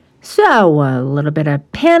So a little bit of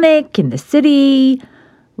panic in the city,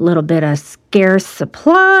 a little bit of scarce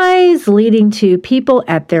supplies leading to people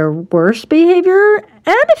at their worst behavior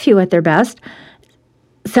and a few at their best.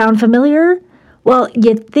 Sound familiar? Well,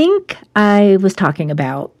 you'd think I was talking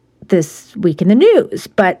about this week in the news,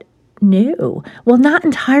 but no. Well, not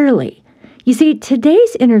entirely. You see,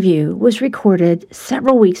 today's interview was recorded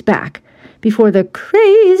several weeks back before the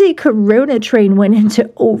crazy corona train went into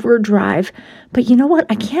overdrive. But you know what?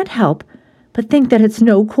 I can't help but think that it's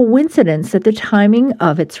no coincidence that the timing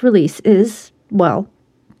of its release is, well,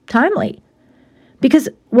 timely. Because,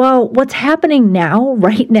 well, what's happening now,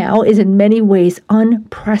 right now, is in many ways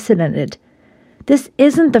unprecedented. This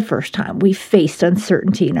isn't the first time we've faced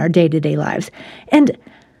uncertainty in our day-to-day lives. And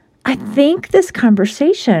I think this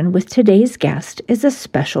conversation with today's guest is a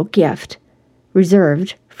special gift,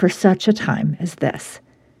 reserved for such a time as this.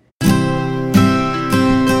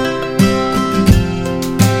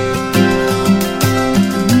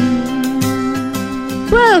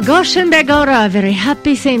 Well, Goshen Begora, very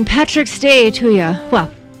happy St. Patrick's Day to you.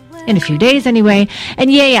 Well, in a few days anyway.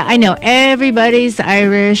 And yeah, I know everybody's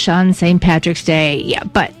Irish on St. Patrick's Day. Yeah,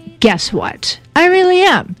 but guess what? I really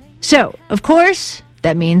am. So, of course,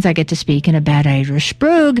 that means I get to speak in a bad Irish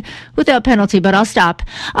brogue without penalty, but I'll stop.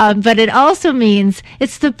 But it also means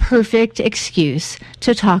it's the perfect excuse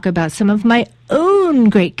to talk about some of my own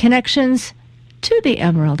great connections to the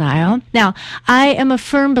Emerald Isle. Now, I am a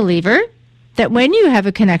firm believer that when you have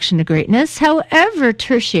a connection to greatness, however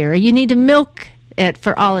tertiary, you need to milk it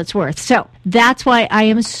for all it's worth. So that's why I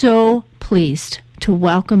am so pleased to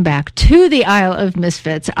welcome back to the Isle of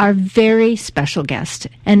Misfits our very special guest,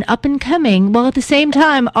 an up-and-coming, while at the same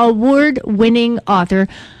time, award-winning author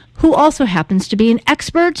who also happens to be an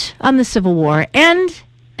expert on the Civil War and,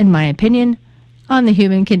 in my opinion, on the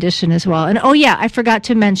human condition as well. And oh yeah, I forgot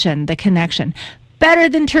to mention the connection. Better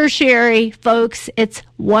than tertiary, folks. It's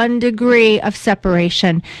 1 degree of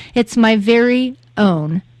separation. It's my very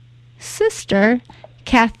own sister,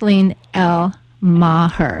 Kathleen L.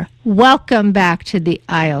 Maher. Welcome back to the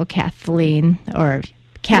Isle, Kathleen, or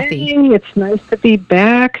Kathy. Hey, it's nice to be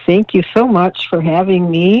back. Thank you so much for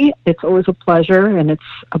having me. It's always a pleasure, and it's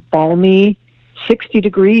a balmy 60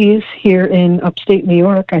 degrees here in upstate New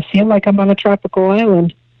York. I feel like I'm on a tropical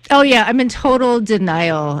island. Oh yeah, I'm in total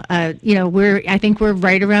denial. I think we're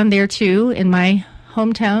right around there too in my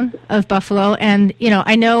hometown of Buffalo. And,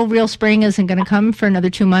 I know real spring isn't going to come for another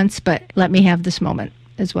 2 months, but let me have this moment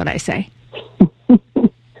is what I say.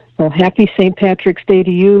 Well, happy St. Patrick's Day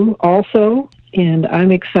to you also. And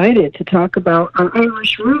I'm excited to talk about our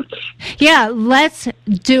Irish roots. Yeah, let's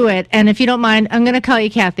do it. And if you don't mind, I'm going to call you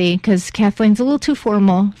Kathy because Kathleen's a little too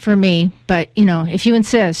formal for me. But, if you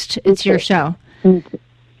insist, it's your show.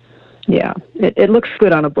 Yeah, it looks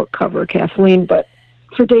good on a book cover, Kathleen, but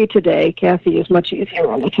for day-to-day, Kathy is much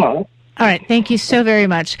easier on the tongue. All right, thank you so very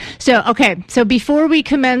much. So before we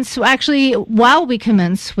commence, while we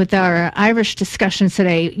commence with our Irish discussions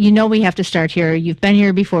today, we have to start here. You've been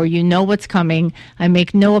here before. You know what's coming. I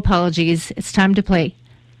make no apologies. It's time to play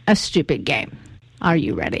a stupid game. Are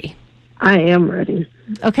you ready? I am ready.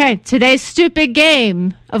 Okay, today's stupid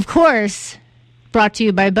game, of course, brought to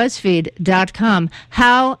you by BuzzFeed.com.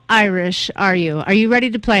 How Irish are you? Are you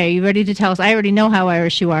ready to play? Are you ready to tell us? I already know how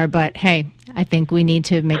Irish you are, but hey, I think we need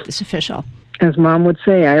to make this official. As Mom would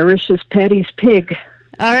say, Irish is Patty's pig.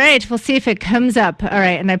 All right, we'll see if it comes up. All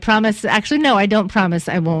right, and I promise, actually, no, I don't promise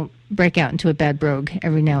I won't break out into a bad brogue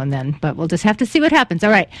every now and then, but we'll just have to see what happens.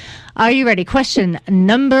 All right, are you ready? Question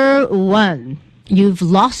number 1. You've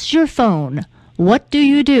lost your phone. What do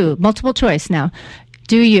you do? Multiple choice now.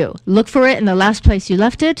 Do you look for it in the last place you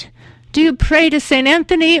left it? Do you pray to St.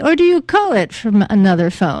 Anthony, or do you call it from another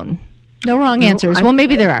phone? No wrong answers. Well,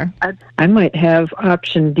 maybe there are. I might have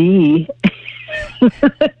option D. All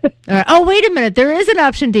right. Oh, wait a minute. There is an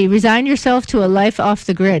option D. Resign yourself to a life off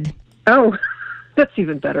the grid. Oh, that's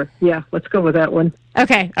even better. Yeah, let's go with that one.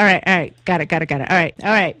 Okay. All right. Got it. All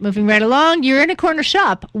right. Moving right along. You're in a corner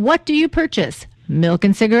shop. What do you purchase? Milk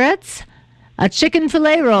and cigarettes? A chicken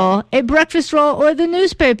fillet roll, a breakfast roll, or the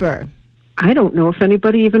newspaper? I don't know if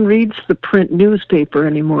anybody even reads the print newspaper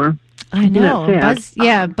anymore. I know.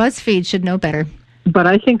 BuzzFeed should know better. But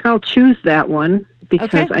I think I'll choose that one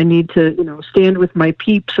because I need to, stand with my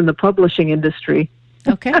peeps in the publishing industry.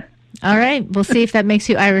 Okay. All right. We'll see if that makes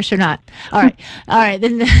you Irish or not. All right.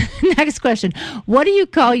 Then the next question. What do you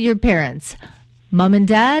call your parents? Mom and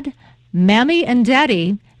Dad, Mammy and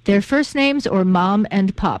Daddy, their first names, or Mom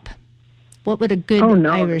and Pop? What would a good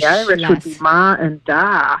Irish the Irish would be Ma and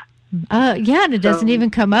Da. Yeah, and it doesn't even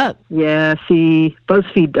come up. Yeah, see,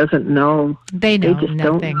 BuzzFeed doesn't know. They know just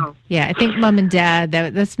nothing. Don't know. Yeah, I think Mom and Dad,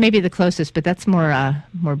 that's maybe the closest, but that's more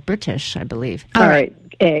British, I believe. All right.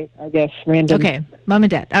 A, I guess, random. Okay, Mom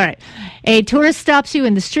and Dad. All right. A tourist stops you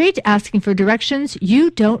in the street asking for directions.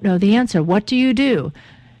 You don't know the answer. What do you do?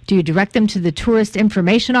 Do you direct them to the tourist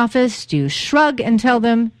information office? Do you shrug and tell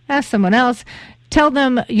them, ask someone else? Tell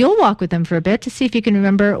them you'll walk with them for a bit to see if you can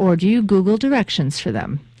remember, or do you Google directions for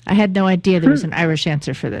them? I had no idea there was an Irish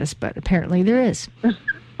answer for this, but apparently there is.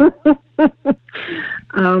 I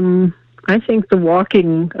think the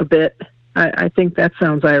walking a bit, I think that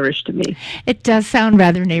sounds Irish to me. It does sound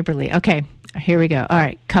rather neighborly. Okay, here we go. All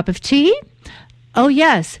right, cup of tea? Oh,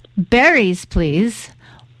 yes. Berries, please.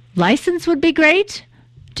 License would be great.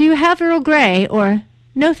 Do you have Earl Grey? Or,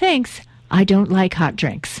 no thanks, I don't like hot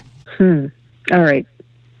drinks. All right.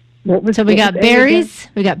 So we got berries.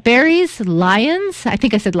 We got berries, lions. I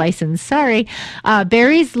think I said license. Sorry.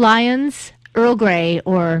 Berries, lions, Earl Grey,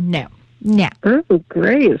 or no. No. Earl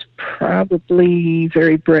Grey is probably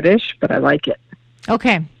very British, but I like it.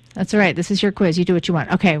 Okay. That's all right. This is your quiz. You do what you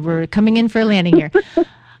want. Okay. We're coming in for a landing here.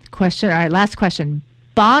 Question. All right. Last question.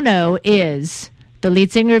 Bono is the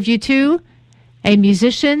lead singer of U2, a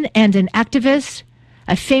musician and an activist,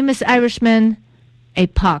 a famous Irishman, a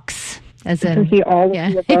pox. As in, is he all of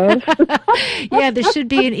the above? Yeah, there should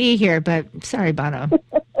be an E here, but sorry, Bono.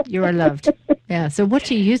 You are loved. Yeah. So what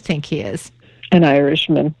do you think he is? An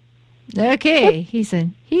Irishman. Okay. He's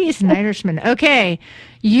an Irishman. Okay.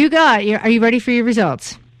 Are you ready for your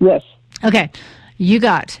results? Yes. Okay. You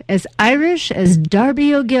got as Irish as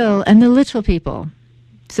Darby O'Gill and the Little People.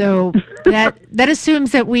 So that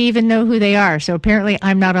assumes that we even know who they are. So apparently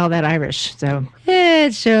I'm not all that Irish. So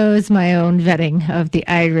it shows my own vetting of the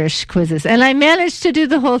Irish quizzes. And I managed to do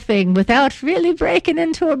the whole thing without really breaking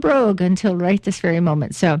into a brogue until right this very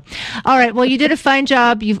moment. So, all right. Well, you did a fine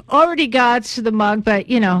job. You've already got the mug, but,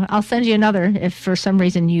 I'll send you another if for some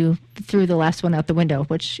reason you threw the last one out the window,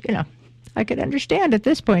 which, I could understand at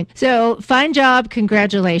this point. So, fine job.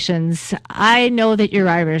 Congratulations. I know that you're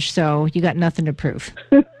Irish, so you got nothing to prove.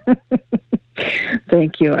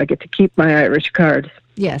 Thank you. I get to keep my Irish card.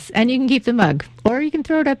 Yes, and you can keep the mug, or you can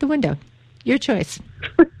throw it out the window. Your choice.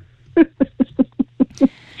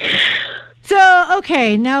 So,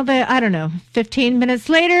 okay, now that 15 minutes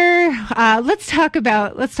later, let's talk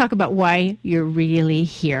about why you're really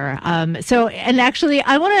here. And actually,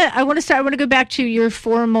 I want to go back to your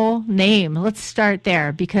formal name. Let's start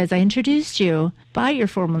there because I introduced you by your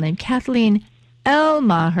formal name, Kathleen L.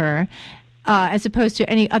 Maher, as opposed to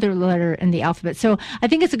any other letter in the alphabet. So, I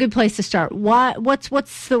think it's a good place to start. Why? What's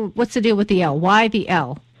the deal with the L? Why the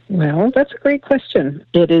L? Well, that's a great question.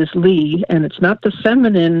 It is Lee, and it's not the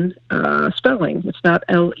feminine spelling. It's not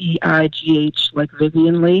Leigh like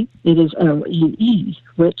Vivian Lee. It is Lee,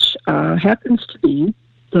 which happens to be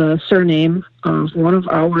the surname of one of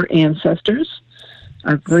our ancestors,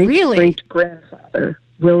 our great-great-grandfather,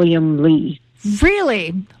 William Lee.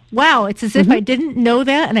 Really? Wow, it's as if I didn't know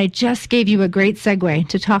that, and I just gave you a great segue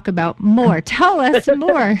to talk about more. Tell us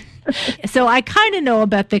more. So I kind of know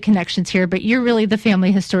about the connections here, but you're really the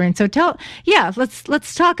family historian. So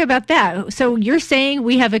let's talk about that. So you're saying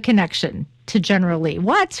we have a connection to General Lee.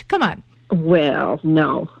 What? Come on. Well,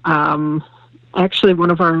 no. Actually,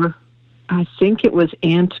 one of our, I think it was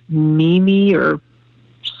Aunt Mimi or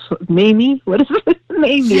Mamie. What is it?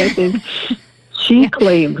 Mamie, I think. She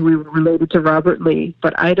claimed we were related to Robert Lee,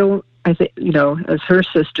 but I think, as her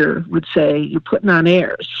sister would say, you're putting on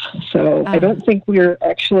airs. So I don't think we're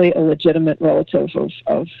actually a legitimate relative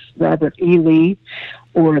of Robert E. Lee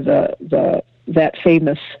or that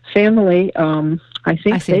famous family. I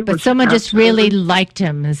see. But someone just really liked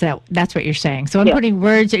him. That's what you're saying? So I'm putting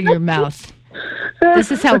words in your mouth.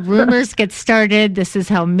 This is how rumors get started. This is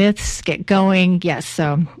how myths get going. Yes.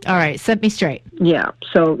 So, all right. Set me straight. Yeah.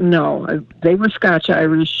 So, no, they were Scotch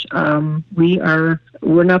Irish.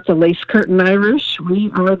 We're not the lace curtain Irish.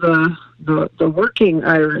 We are the working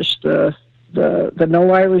Irish, the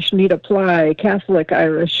no Irish need apply Catholic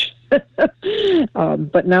Irish.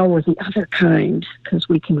 But now we're the other kind because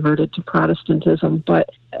we converted to Protestantism.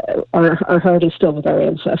 But our heart is still with our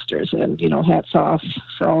ancestors, and hats off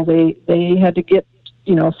for all they had to get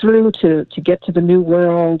through to get to the New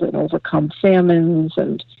World and overcome famines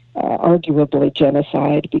and arguably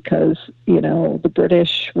genocide because the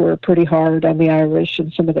British were pretty hard on the Irish,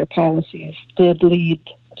 and some of their policies did lead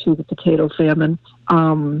to the potato famine.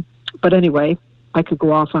 But anyway, I could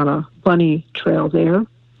go off on a bunny trail there.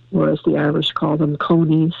 Or as the Irish call them,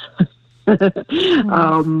 conies.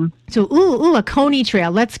 A Coney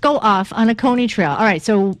Trail. Let's go off on a Coney Trail. All right,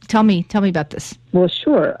 so tell me about this. Well,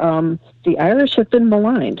 sure. The Irish have been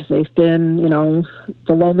maligned. They've been,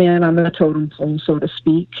 the low man on the totem pole, so to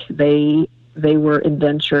speak. They were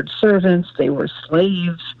indentured servants. They were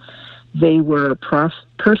slaves. They were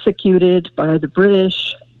persecuted by the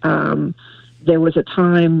British. There was a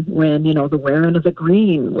time when, the wearing of the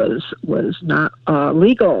green was not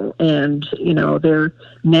legal, and, their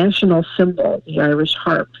national symbol, the Irish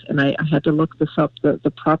harp, and I had to look this up,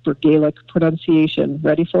 the proper Gaelic pronunciation.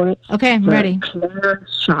 Ready for it? Okay, I'm ready. Clare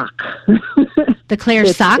shock. The Clare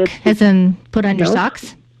sock, as in put on your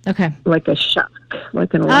socks? Okay. Like a shock,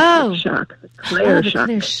 like an electric shock. Clare shock.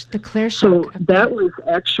 The Clare shock. So that was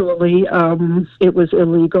actually, it was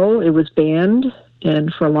illegal, it was banned.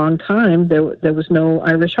 And for a long time, there was no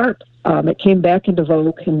Irish harp. It came back into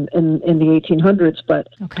vogue in the 1800s. But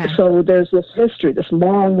so there's this history, this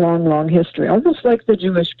long, long, long history, almost like the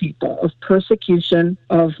Jewish people, of persecution,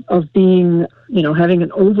 of being, having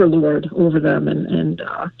an overlord over them, and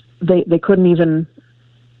they couldn't even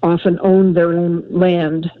often own their own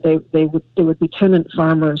land. They would be tenant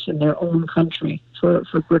farmers in their own country for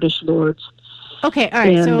British lords. Okay, all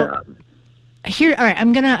right. And, here, all right,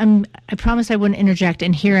 I promised I wouldn't interject,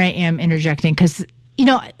 and here I am interjecting, because,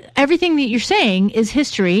 everything that you're saying is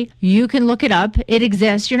history. You can look it up. It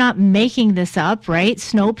exists. You're not making this up, right?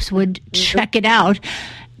 Snopes would check it out.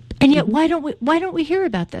 And yet, why don't we hear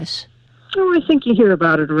about this? Oh, I think you hear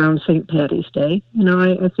about it around St. Patty's Day.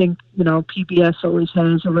 I think, PBS always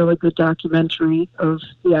has a really good documentary of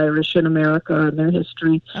the Irish in America and their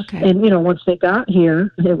history. Okay. And, once they got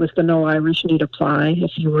here, it was the no Irish need apply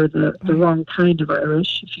if you were the wrong kind of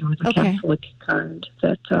Irish, if you were the Catholic kind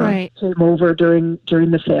that came over during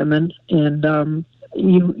the famine. And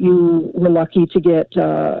you were lucky to get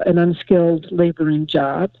an unskilled laboring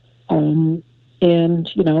job. And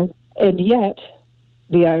yet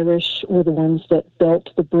the Irish were the ones that built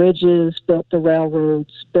the bridges, built the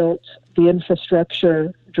railroads, built the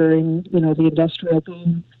infrastructure during, the industrial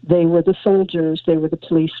boom. They were the soldiers, they were the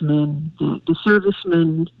policemen, the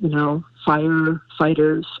servicemen,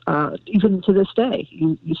 firefighters. Even to this day,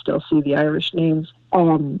 you still see the Irish names.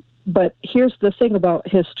 But here's the thing about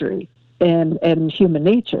history and human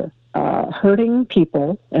nature. Hurting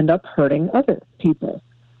people end up hurting other people.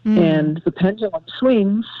 And the pendulum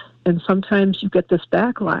swings, and sometimes you get this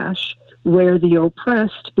backlash where the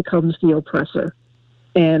oppressed becomes the oppressor.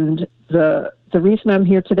 And the reason I'm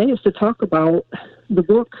here today is to talk about the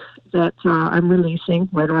book that I'm releasing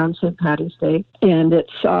right around St. Patty's Day, and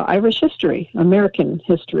it's Irish history, American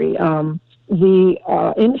history,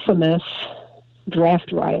 the infamous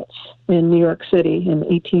draft riots in New York City in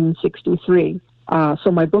 1863.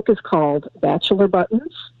 So my book is called Bachelor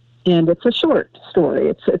Buttons, and it's a short story.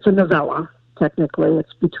 It's a novella. Technically,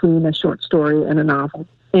 it's between a short story and a novel.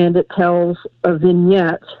 And it tells a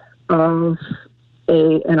vignette of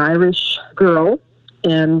an Irish girl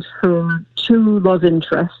and her two love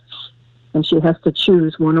interests, and she has to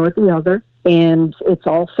choose one or the other. And it's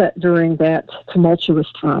all set during that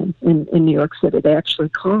tumultuous time in New York City. They actually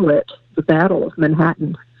call it the Battle of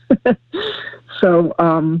Manhattan. So,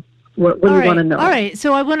 what do you want to know? All right.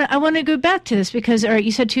 So I want to go back to this because, all right,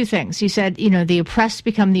 you said two things. You said, the oppressed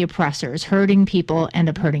become the oppressors, hurting people end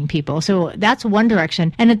up hurting people. So that's one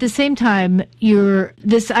direction. And at the same time,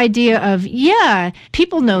 this idea of,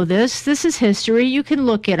 people know this. This is history. You can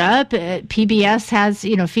look it up. PBS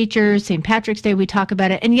has, features, St. Patrick's Day, we talk about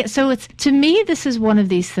it. And yet, so to me, this is one of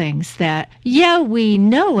these things that, we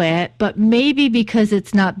know it, but maybe because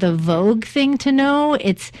it's not the vogue thing to know,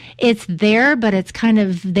 it's there, but it's kind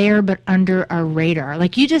of there, but under our radar.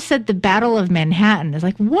 Like you just said, the Battle of Manhattan is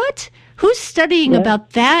like, what? Who's studying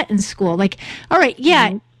about that in school? Like, all right,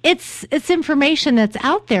 it's information that's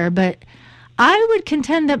out there, but I would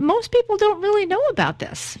contend that most people don't really know about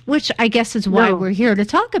this, which I guess is why we're here to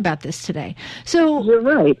talk about this today. So you're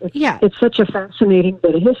right. It's such a fascinating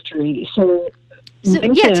bit of history. Tell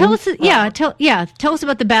us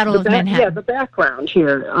about the Battle of Manhattan. Yeah, the background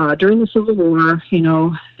here. During the Civil War,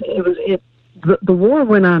 the war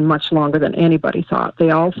went on much longer than anybody thought.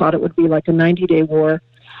 They all thought it would be like a 90-day war.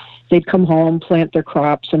 They'd come home, plant their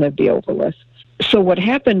crops, and it'd be over with. So what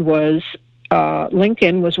happened was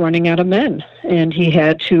Lincoln was running out of men, and he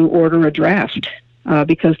had to order a draft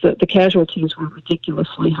because the casualties were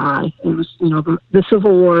ridiculously high. It was, the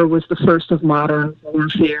Civil War was the first of modern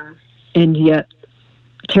warfare, and yet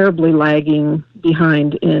terribly lagging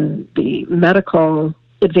behind in the medical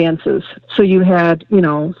advances. So you had,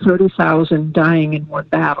 30,000 dying in one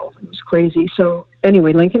battle. It was crazy. So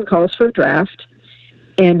anyway, Lincoln calls for a draft.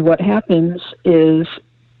 And what happens is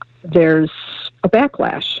there's a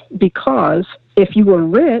backlash because if you were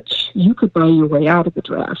rich, you could buy your way out of the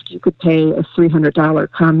draft. You could pay a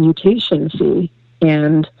 $300 commutation fee,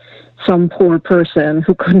 and some poor person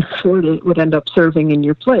who couldn't afford it would end up serving in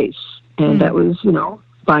your place. And that was,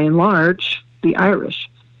 by and large, the Irish.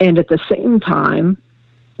 And at the same time,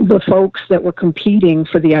 the folks that were competing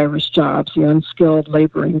for the Irish jobs, the unskilled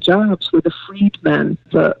laboring jobs, were the freedmen,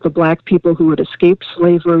 the black people who had escaped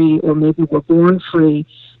slavery or maybe were born free,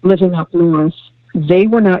 living up north. They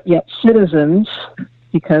were not yet citizens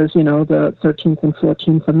because, the 13th and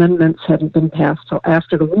 14th Amendments hadn't been passed till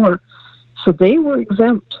after the war. So they were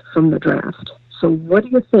exempt from the draft. So what do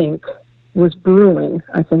you think was brewing?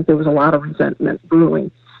 I think there was a lot of resentment brewing.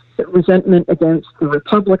 Resentment against the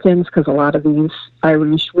Republicans, because a lot of these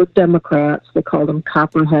Irish were Democrats. They called them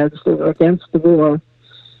copperheads. They were against the war.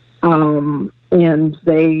 And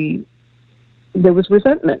there was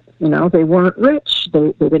resentment. They weren't rich.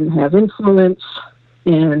 They didn't have influence.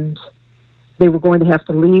 And they were going to have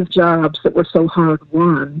to leave jobs that were so hard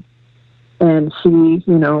won and see,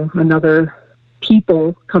 another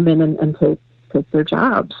people come in and take their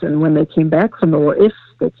jobs. And when they came back from the war, if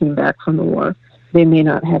they came back from the war, they may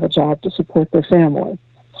not have a job to support their family.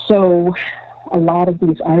 So a lot of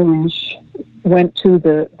these Irish went to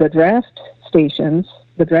the draft stations,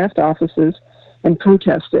 the draft offices, and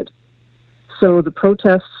protested. So the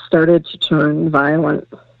protests started to turn violent.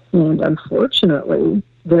 And unfortunately,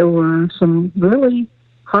 there were some really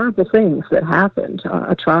horrible things that happened,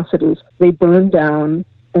 atrocities. They burned down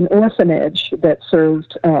an orphanage that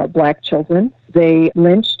served black children. They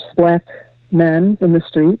lynched black men in the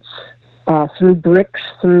streets. Through bricks,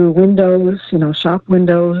 through windows, shop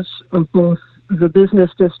windows of both the business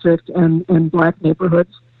district and black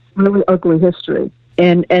neighborhoods. Really ugly history.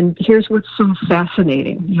 And here's what's so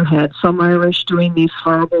fascinating. You had some Irish doing these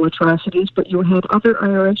horrible atrocities, but you had other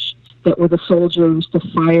Irish that were the soldiers, the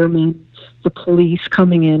firemen, the police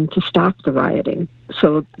coming in to stop the rioting.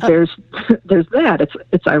 So there's that.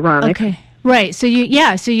 It's ironic. Okay. Right. So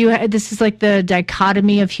this is like the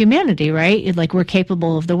dichotomy of humanity, right? Like we're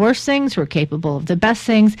capable of the worst things, we're capable of the best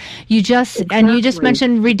things. You just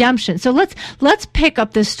mentioned redemption. So let's pick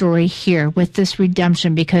up this story here with this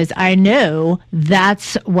redemption, because I know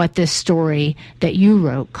that's what this story that you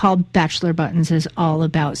wrote called Bachelor Buttons is all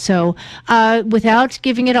about. So without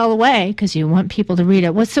giving it all away, because you want people to read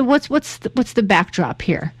it, what's the backdrop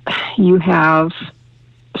here? You have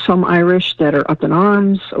some Irish that are up in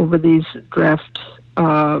arms over these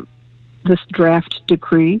this draft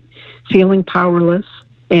decree, feeling powerless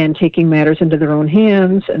and taking matters into their own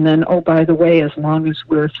hands. And then, oh, by the way, as long as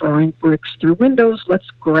we're throwing bricks through windows, let's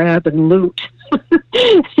grab and loot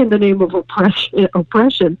in the name of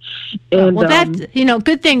oppression. And, well, that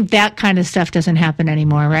good thing that kind of stuff doesn't happen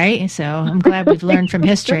anymore, right? So I'm glad we've learned from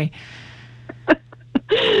history. But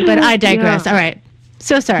I digress. Yeah. All right.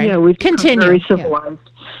 So sorry. Yeah, we've continue. Become very civilized.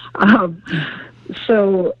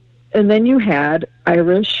 Yeah. And then you had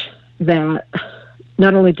Irish that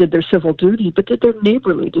not only did their civil duty, but did their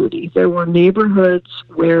neighborly duty. There were neighborhoods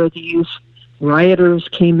where these rioters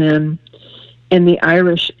came in, and the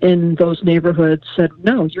Irish in those neighborhoods said,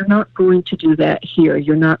 no, you're not going to do that here.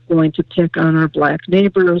 You're not going to pick on our black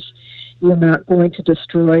neighbors. You're not going to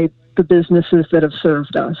destroy the businesses that have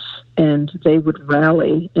served us. And they would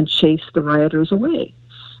rally and chase the rioters away.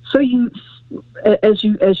 So as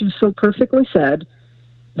you so perfectly said,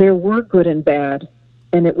 there were good and bad,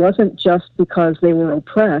 and it wasn't just because they were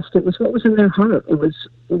oppressed. It was what was in their heart. It was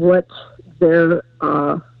what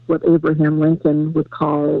what Abraham Lincoln would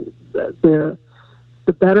call the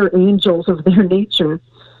better angels of their nature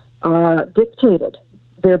dictated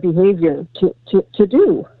their behavior to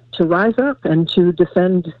rise up and to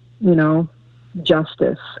defend,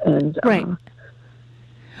 justice and right.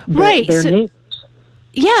 Their neighbors.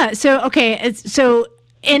 Yeah. So okay. So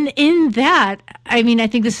in that, I mean, I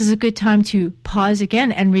think this is a good time to pause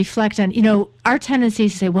again and reflect on, our tendency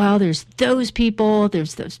to say, well, there's those people,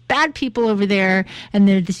 there's those bad people over there, and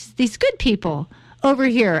there's these good people over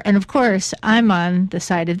here. And of course, I'm on the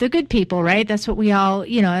side of the good people, right? That's what we all,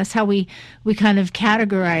 that's how we kind of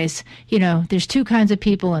categorize, there's two kinds of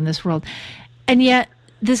people in this world. And yet,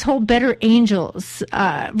 this whole better angels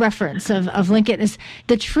reference of Lincoln is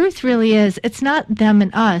the truth. Really, is it's not them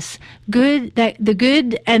and us. Good, that the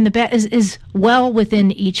good and the bad is well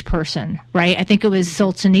within each person, right? I think it was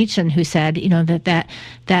Solzhenitsyn who said,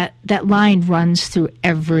 that line runs through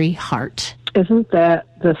every heart. Isn't that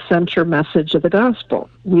the central message of the gospel?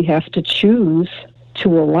 We have to choose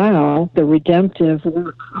to allow the redemptive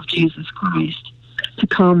work of Jesus Christ to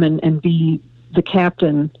come and be the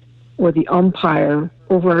captain or the umpire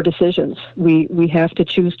over our decisions. We have to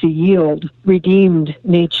choose to yield redeemed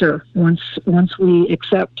nature once we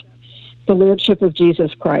accept the Lordship of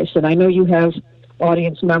Jesus Christ. And I know you have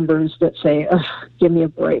audience members that say, give me a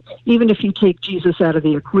break. Even if you take Jesus out of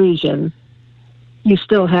the equation, you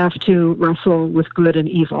still have to wrestle with good and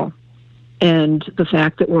evil and the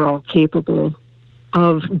fact that we're all capable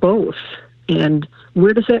of both. And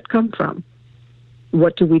where does that come from?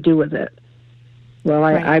 What do we do with it? Well,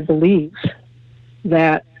 I believe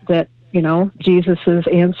that Jesus'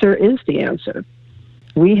 answer is the answer.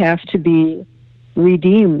 We have to be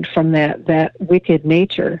redeemed from that wicked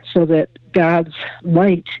nature so that God's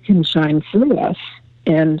light can shine through us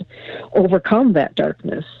and overcome that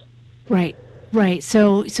darkness. Right. Right.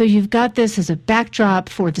 So you've got this as a backdrop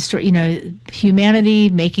for the story, humanity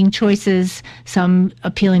making choices, some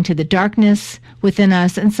appealing to the darkness within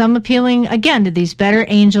us and some appealing, again, to these better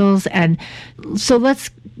angels. And so let's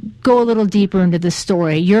go a little deeper into the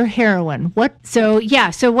story. Your heroine. So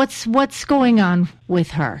what's going on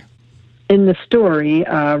with her? In the story,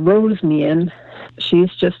 Rose Meehan, she's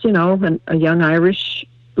just, a young Irish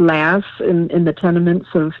lass in the tenements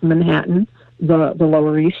of Manhattan, the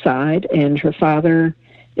Lower East Side, and her father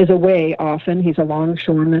is away often. He's a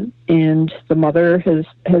longshoreman, and the mother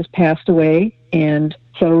has passed away. And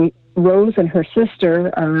so Rose and her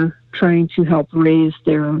sister are trying to help raise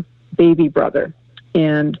their baby brother.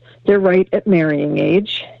 And they're right at marrying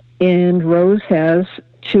age, and Rose has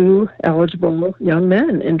 2 eligible young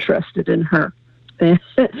men interested in her.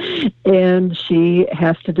 And she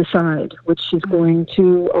has to decide which she's going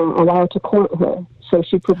to allow to court her. So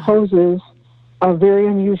she proposes a very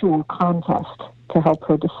unusual contest to help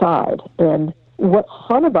her decide. And what's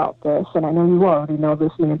fun about this, and I know you already know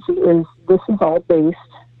this, Nancy, is this is all based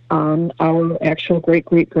on our actual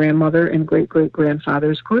great-great-grandmother and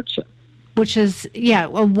great-great-grandfather's courtship. Which is, a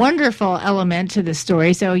wonderful element to the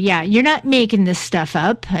story. So, you're not making this stuff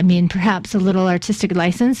up. I mean, perhaps a little artistic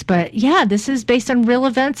license, but this is based on real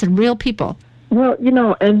events and real people. Well,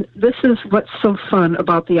 and this is what's so fun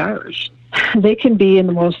about the Irish. They can be in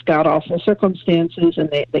the most god-awful circumstances, and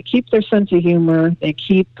they keep their sense of humor. They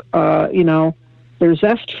keep, their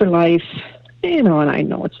zest for life. And I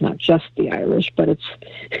know it's not just the Irish, but it's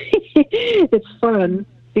it's fun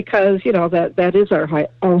because, that is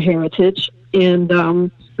our heritage.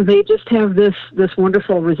 And they just have this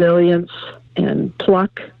wonderful resilience and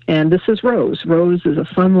pluck. And this is Rose. Rose is a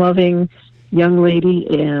fun-loving young lady,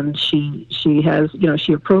 and she has,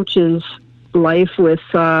 she approaches life with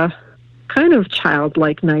kind of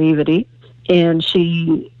childlike naivety, and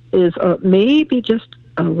she is maybe just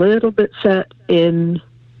a little bit set in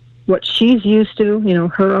what she's used to,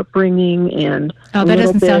 her upbringing. And that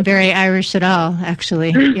doesn't sound very Irish at all,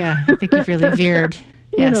 actually. Yeah, I think you've really veered.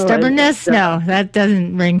 Yeah, stubbornness? No, that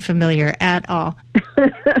doesn't ring familiar at all.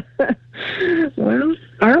 Well,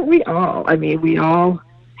 aren't we all? I mean, we all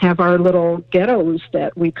have our little ghettos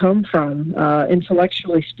that we come from,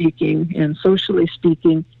 intellectually speaking and socially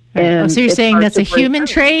speaking. And so you're saying that's a human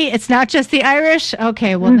trait? It's not just the Irish?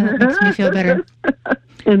 Okay, well, that makes me feel better.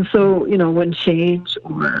 And so, when change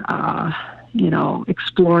or,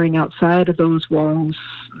 exploring outside of those walls,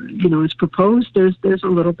 is proposed, there's a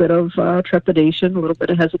little bit of trepidation, a little bit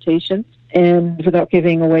of hesitation. And without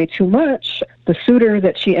giving away too much, the suitor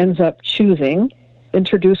that she ends up choosing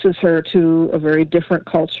introduces her to a very different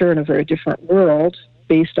culture and a very different world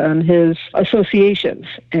based on his associations.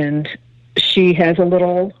 And she has a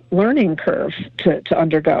little learning curve to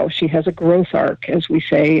undergo. She has a growth arc, as we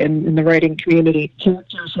say in the writing community.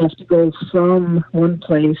 Characters have to go from one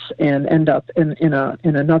place and end up in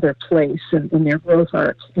another place in their growth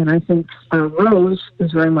arc. And I think Rose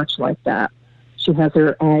is very much like that. She has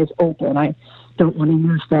her eyes open. I don't want to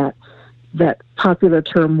use that popular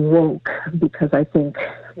term woke, because I think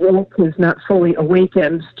woke is not fully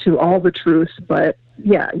awakened to all the truth, but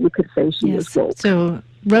you could say she is woke. So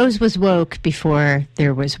Rose was woke before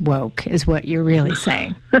there was woke, is what you're really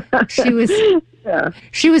saying.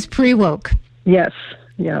 She was pre-woke. Yes.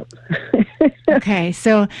 Yep. Okay.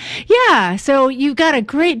 So you've got a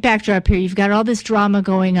great backdrop here. You've got all this drama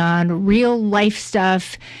going on, real life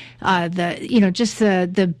stuff,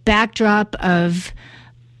 the backdrop of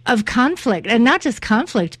conflict, and not just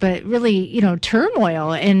conflict, but really,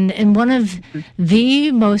 turmoil in one of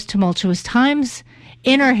the most tumultuous times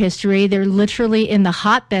in our history. They're literally in the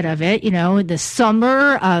hotbed of it, the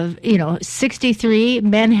summer of, 63,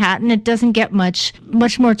 Manhattan. It doesn't get much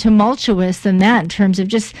more tumultuous than that in terms of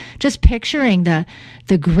just picturing the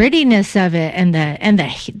grittiness of it and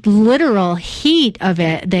the literal heat of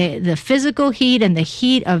it, the physical heat and the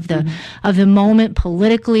heat of the moment,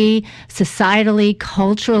 politically, societally,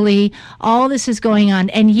 culturally. Italy, all this is going on,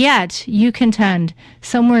 and yet you contend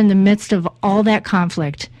somewhere in the midst of all that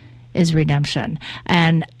conflict is redemption.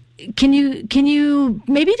 And can you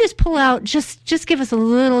maybe just pull out, just give us a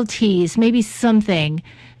little tease, maybe something?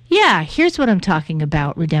 Yeah, here's what I'm talking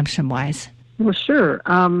about, redemption-wise. Well, sure.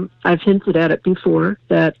 I've hinted at it before,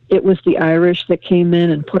 that it was the Irish that came in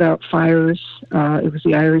and put out fires. It was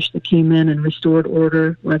the Irish that came in and restored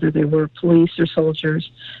order, whether they were police or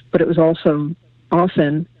soldiers. But it was also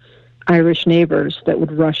often Irish neighbors that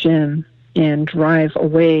would rush in and drive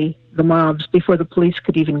away the mobs before the police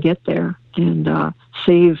could even get there, and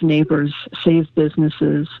save neighbors, save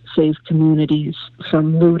businesses, save communities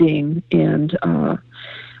from looting and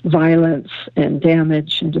violence and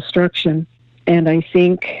damage and destruction. And I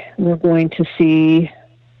think we're going to see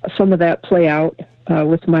some of that play out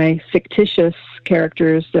with my fictitious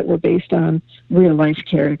characters that were based on real-life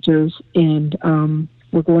characters. And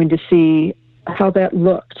we're going to see how that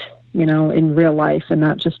looked, in real life, and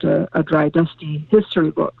not just a dry, dusty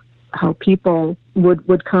history book. How people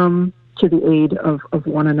would come to the aid of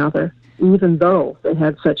one another. Even though they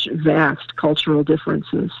had such vast cultural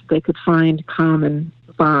differences, they could find common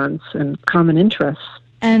bonds and common interests.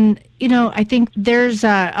 And, I think there's,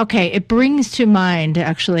 it brings to mind,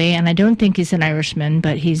 actually, and I don't think he's an Irishman,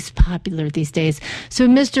 but he's popular these days. So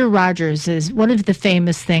Mr. Rogers is one of the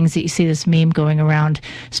famous things that you see this meme going around,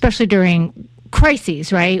 especially during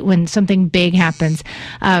crises, right? When something big happens,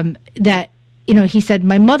 that, he said,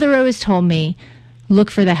 my mother always told me, look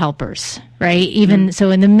for the helpers, right? Even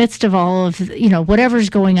so in the midst of all of, whatever's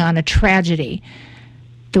going on, a tragedy,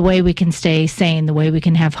 the way we can stay sane, the way we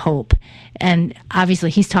can have hope. And obviously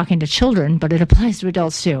he's talking to children, but it applies to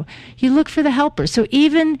adults too. You look for the helpers. So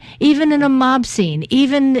even in a mob scene,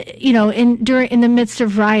 even, in the midst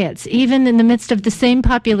of riots, even in the midst of the same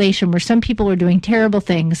population where some people are doing terrible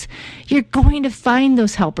things, you're going to find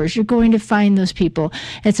those helpers. You're going to find those people.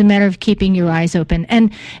 It's a matter of keeping your eyes open.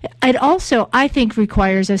 And it also, I think,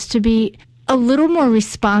 requires us to be a little more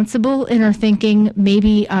responsible in our thinking,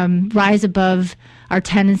 maybe rise above our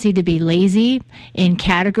tendency to be lazy in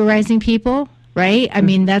categorizing people, right? I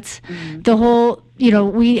mean, that's the whole,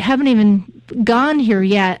 we haven't even gone here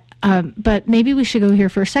yet, but maybe we should go here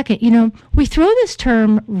for a second. We throw this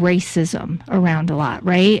term racism around a lot,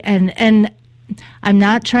 right? And I'm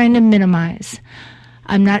not trying to minimize.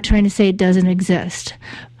 I'm not trying to say it doesn't exist.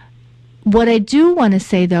 What I do want to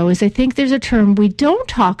say, though, is I think there's a term we don't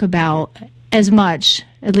talk about as much,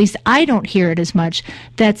 at least I don't hear it as much,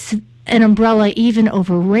 that's an umbrella even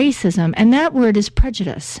over racism, and that word is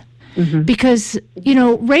prejudice. Because,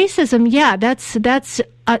 racism, that's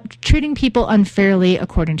treating people unfairly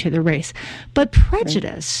according to their race. But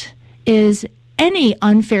prejudice is any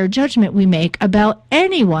unfair judgment we make about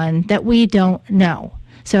anyone that we don't know.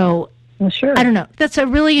 So, sure. I don't know. That's a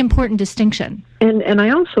really important distinction. And I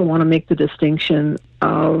also want to make the distinction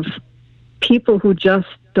of people who just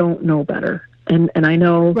don't know better. And I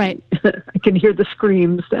know, right. I can hear the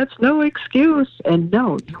screams, that's no excuse. And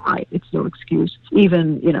no, you're right, it's no excuse.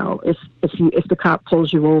 Even, if the cop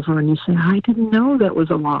pulls you over and you say, I didn't know that was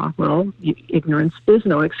a law. Well, ignorance is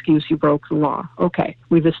no excuse. You broke the law. Okay,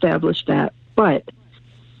 we've established that. But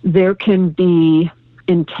there can be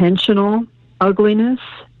intentional ugliness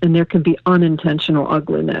and there can be unintentional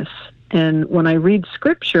ugliness. And when I read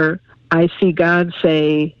scripture, I see God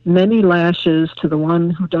say, many lashes to the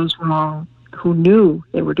one who does wrong, who knew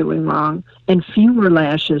they were doing wrong, and fewer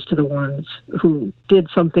lashes to the ones who did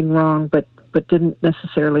something wrong but didn't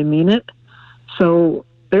necessarily mean it. So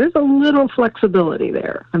there's a little flexibility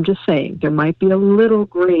there. I'm just saying there might be a little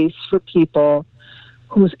grace for people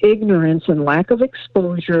whose ignorance and lack of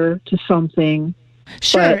exposure to something.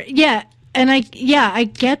 Sure, yeah. And I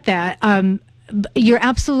get that. You're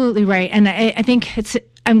absolutely right. And I think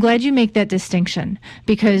I'm glad you make that distinction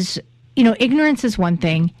because ignorance is one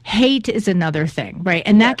thing, hate is another thing, right?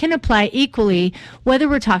 And that can apply equally whether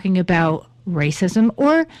we're talking about racism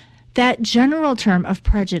or that general term of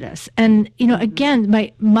prejudice. And, again,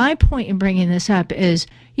 my point in bringing this up is,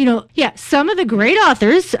 some of the great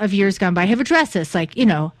authors of years gone by have addressed this, like,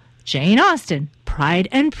 Jane Austen, Pride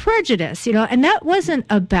and Prejudice, and that wasn't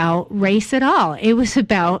about race at all. It was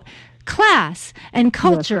about class and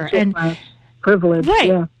culture and privilege. Right.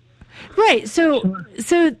 Yeah. Right. So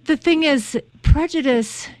the thing is,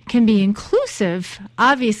 prejudice can be inclusive,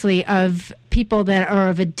 obviously, of people that are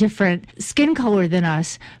of a different skin color than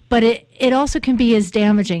us, but it also can be as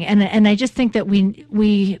damaging. And I just think that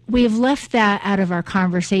we have left that out of our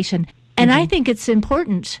conversation. And I think it's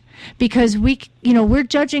important because we're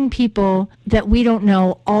judging people that we don't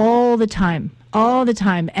know all the time.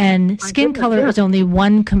 And skin color is only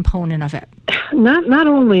one component of it. not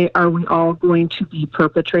only are we all going to be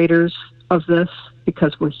perpetrators of this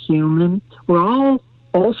because we're human, we're all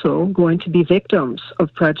also going to be victims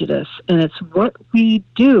of prejudice. And it's what we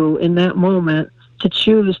do in that moment to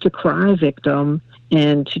choose to cry victim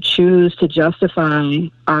and to choose to justify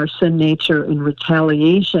our sin nature in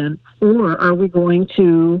retaliation. Or are we going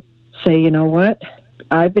to say, you know what?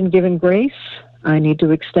 I've been given grace. I need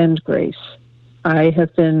to extend grace. I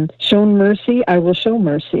have been shown mercy. I will show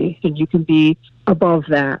mercy. And you can be above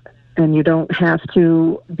that. And you don't have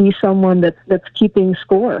to be someone that's keeping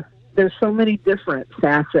score. There's so many different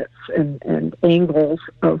facets and angles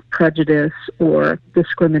of prejudice or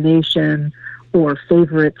discrimination or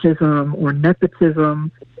favoritism or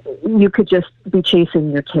nepotism. You could just be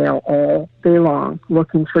chasing your tail all day long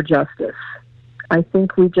looking for justice. I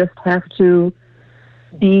think we just have to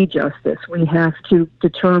be justice. We have to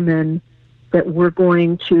determine that we're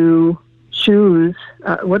going to choose.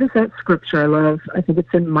 What is that scripture I love? I think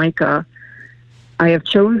it's in Micah. I have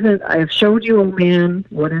showed you, O man,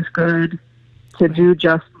 what is good, to do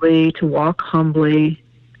justly, to walk humbly,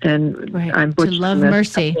 and I'm to love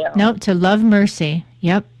mercy. Nope, to love mercy.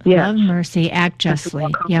 Yep. Yes. Love mercy, act justly.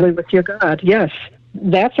 And to walk humbly with your God. Yes.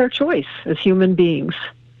 That's our choice as human beings.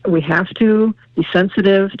 We have to be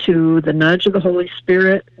sensitive to the nudge of the Holy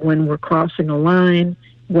Spirit when we're crossing a line,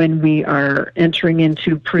 when we are entering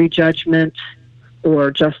into prejudgment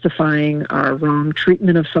or justifying our wrong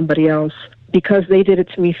treatment of somebody else because they did it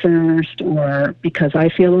to me first, or because I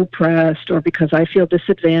feel oppressed, or because I feel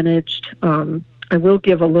disadvantaged. I will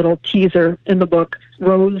give a little teaser in the book.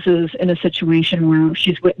 Rose is in a situation where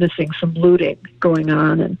she's witnessing some looting going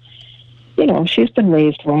on, and she's been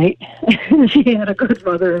raised right. She had a good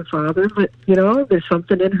mother and father, but, there's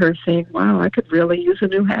something in her saying, wow, I could really use a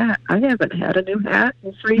new hat. I haven't had a new hat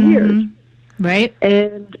in 3 years. Right.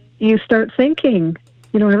 And you start thinking,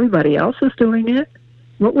 everybody else is doing it.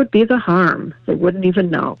 What would be the harm? They wouldn't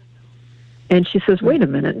even know. And she says, wait a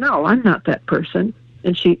minute, no, I'm not that person.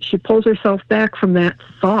 And she pulls herself back from that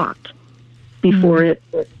thought before it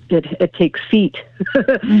takes feet.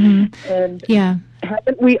 And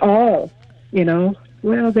haven't we all,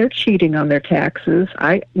 well, they're cheating on their taxes.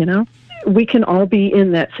 We can all be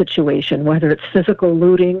in that situation, whether it's physical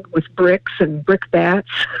looting with bricks and brick bats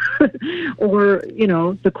or,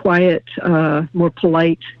 the quiet, more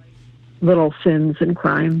polite little sins and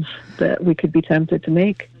crimes that we could be tempted to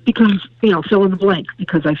make. Because, fill in the blank,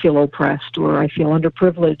 because I feel oppressed or I feel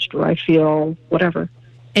underprivileged or I feel whatever.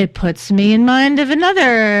 It puts me in mind of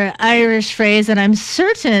another Irish phrase, and I'm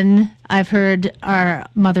certain I've heard our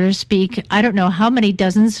mothers speak, I don't know how many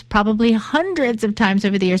dozens, probably hundreds of times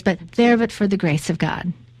over the years, but there but for the grace of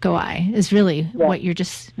God, go I, is really what you're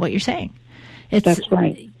saying. That's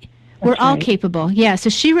right. We're all capable. Yeah. So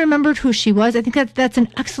she remembered who she was. I think that's an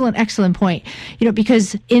excellent point,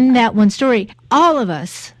 because in that one story, all of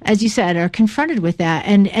us, as you said, are confronted with that.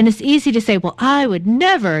 And it's easy to say, well, I would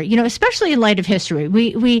never, especially in light of history.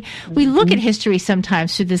 We look at history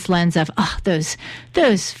sometimes through this lens of, those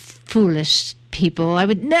foolish people. I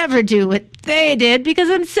would never do what they did because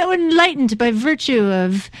I'm so enlightened by virtue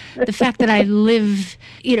of the fact that I live,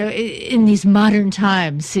 in these modern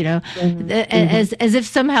times, as if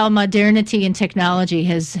somehow modernity and technology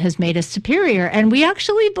has made us superior. And we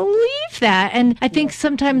actually believe that. And I think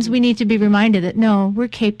sometimes we need to be reminded that, no, we're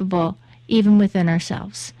capable even within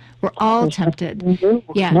ourselves. We're all tempted.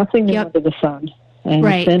 Nothing new under the sun. And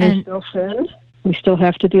sin is still sin. We still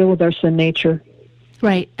have to deal with our sin nature.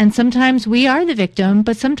 Right. And sometimes we are the victim,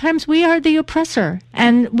 but sometimes we are the oppressor.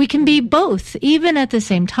 And we can be both, even at the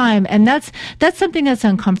same time. And that's something that's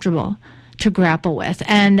uncomfortable to grapple with.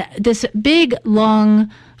 And this big,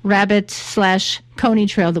 long rabbit/coney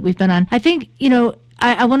trail that we've been on, I think,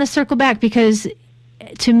 I want to circle back because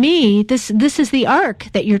to me, this is the arc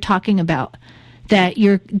that you're talking about. That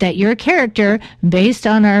you're a character based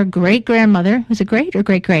on our great-grandmother. Was it great or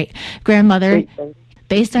great-great-grandmother?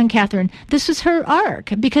 Based on Catherine, this was her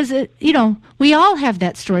arc because, we all have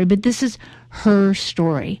that story, but this is her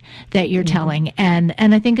story that you're telling. And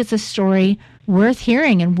I think it's a story worth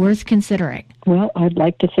hearing and worth considering. Well, I'd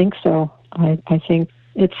like to think so. I think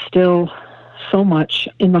it's still so much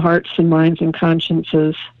in the hearts and minds and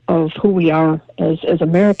consciences of who we are as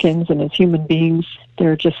Americans and as human beings.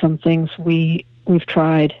 There are just some things we've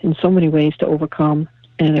tried in so many ways to overcome.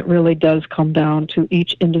 And it really does come down to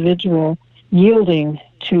each individual yielding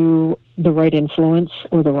to the right influence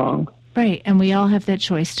or the wrong. Right, and we all have that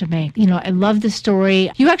choice to make. I love the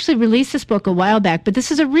story. You actually released this book a while back, but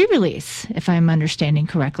this is a re-release, if I'm understanding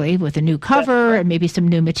correctly, with a new cover and maybe some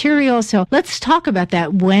new material. So let's talk about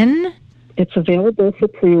that. When It's available for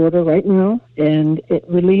pre-order right now, and it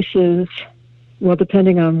releases, well,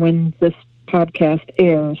 depending on when this podcast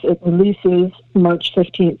airs, it releases March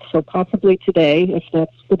 15th, so possibly today, if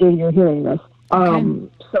that's the day you're hearing this.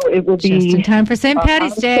 So it will be just in time for St.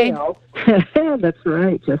 Patty's Day. That's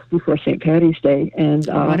right, just before St. Patty's Day. And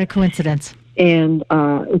what a coincidence. And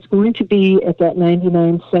it's going to be at that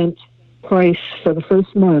 99-cent price for the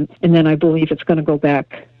first month, and then I believe it's going to go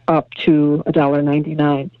back up to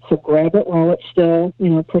 $1.99. So grab it while it's still,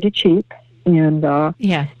 pretty cheap. And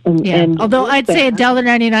And although I'd say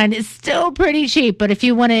 $1.99 is still pretty cheap, but if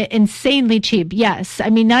you want it insanely cheap, yes. I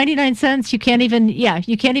mean, 99 cents, you can't even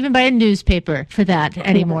buy a newspaper for that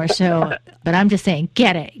anymore. So, but I'm just saying,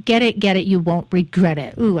 get it. You won't regret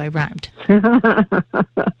it. Ooh, I rhymed.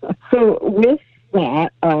 So with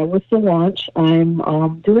that, with the launch,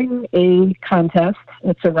 I'm doing a contest.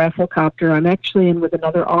 It's a Rafflecopter. I'm actually in with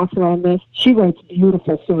another author on this. She writes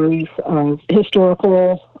beautiful stories of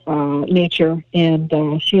historical nature, and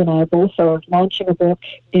she and I both are launching a book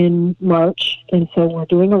in March, and so we're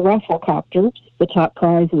doing a Rafflecopter. The top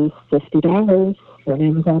prize is $50 for an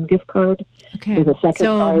Amazon gift card. Okay. There's a second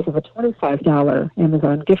prize of a $25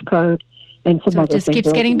 Amazon gift card, and some other things. It just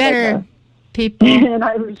keeps getting better, people. And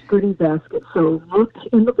Irish goodie basket. So look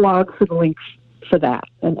in the blog for the links for that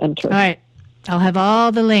and enter. All right. I'll have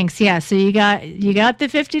all the links. Yeah, so you got the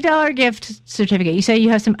 $50 gift certificate. You say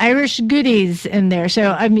you have some Irish goodies in there.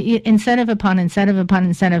 So I mean, incentive upon incentive upon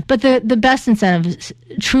incentive. But the best incentive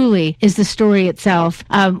truly is the story itself.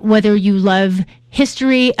 Whether you love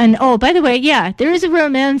history, and by the way, yeah, there is a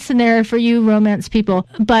romance in there for you romance people.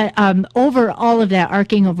 But over all of that,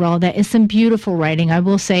 arcing over all that is some beautiful writing. I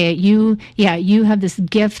will say it. You have this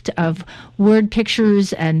gift of word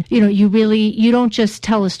pictures, and you don't just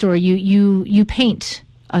tell a story. You paint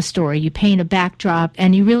a story, you paint a backdrop,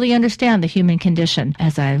 and you really understand the human condition,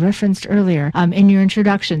 as I referenced earlier in your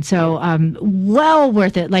introduction. So, well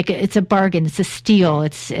worth it. Like, it's a bargain. It's a steal.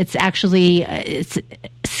 It's actually it's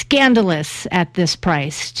scandalous at this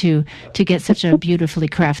price to get such a beautifully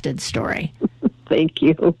crafted story. Thank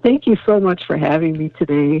you. Thank you so much for having me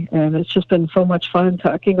today. And it's just been so much fun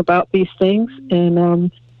talking about these things.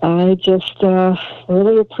 And I just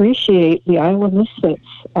really appreciate the Isle of Misfits.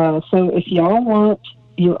 So if y'all want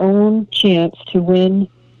your own chance to win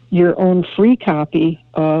your own free copy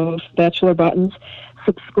of Bachelor Buttons,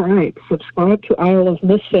 subscribe to Isle of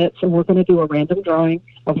Misfits, and we're going to do a random drawing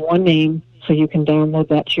of one name so you can download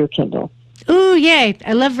that to your Kindle. Ooh, yay.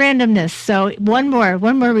 I love randomness. So one more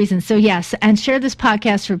reason. So yes, and share this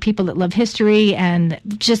podcast for people that love history and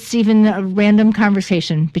just even a random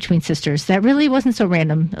conversation between sisters. That really wasn't so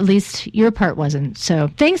random. At least your part wasn't. So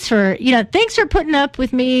thanks for putting up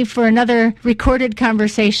with me for another recorded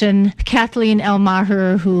conversation. Kathleen L.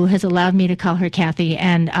 Maher, who has allowed me to call her Kathy.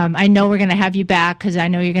 And I know we're going to have you back because I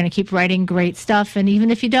know you're going to keep writing great stuff. And even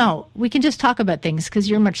if you don't, we can just talk about things because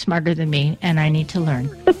you're much smarter than me and I need to learn.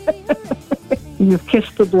 You've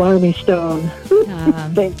kissed the Blarney Stone.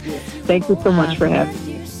 Thank you. Thank you so much for having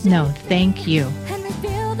me. No, thank you.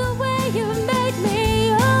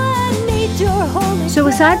 So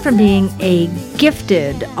aside from being a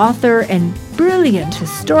gifted author and brilliant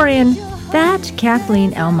historian, that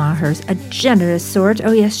Kathleen L. Maher's a generous sort.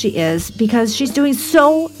 Oh, yes, she is, because she's doing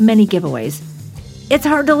so many giveaways. It's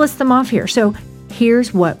hard to list them off here. So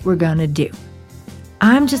here's what we're going to do.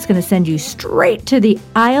 I'm just going to send you straight to the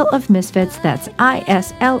Isle of Misfits, that's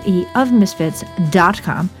ISLE of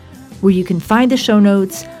Misfits.com, where you can find the show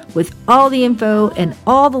notes with all the info and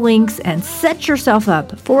all the links and set yourself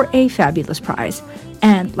up for a fabulous prize.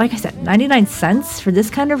 And like I said, 99 cents for this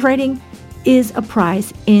kind of writing is a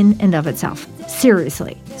prize in and of itself.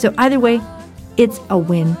 Seriously. So either way, it's a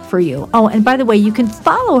win for you. Oh, and by the way, you can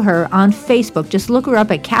follow her on Facebook. Just look her up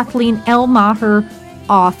at Kathleen L. Maher,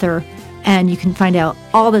 author, and you can find out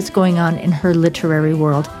all that's going on in her literary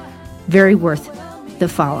world. Very worth the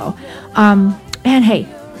follow. And hey,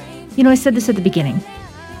 I said this at the beginning.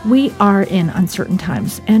 We are in uncertain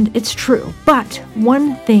times, and it's true. But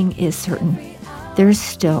one thing is certain. There's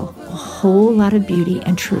still a whole lot of beauty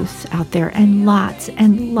and truth out there, and lots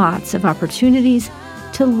of opportunities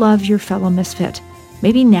to love your fellow misfit.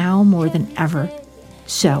 Maybe now more than ever.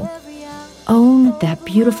 So, own that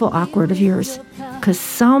beautiful awkward of yours, because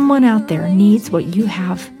someone out there needs what you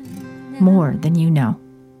have more than you know.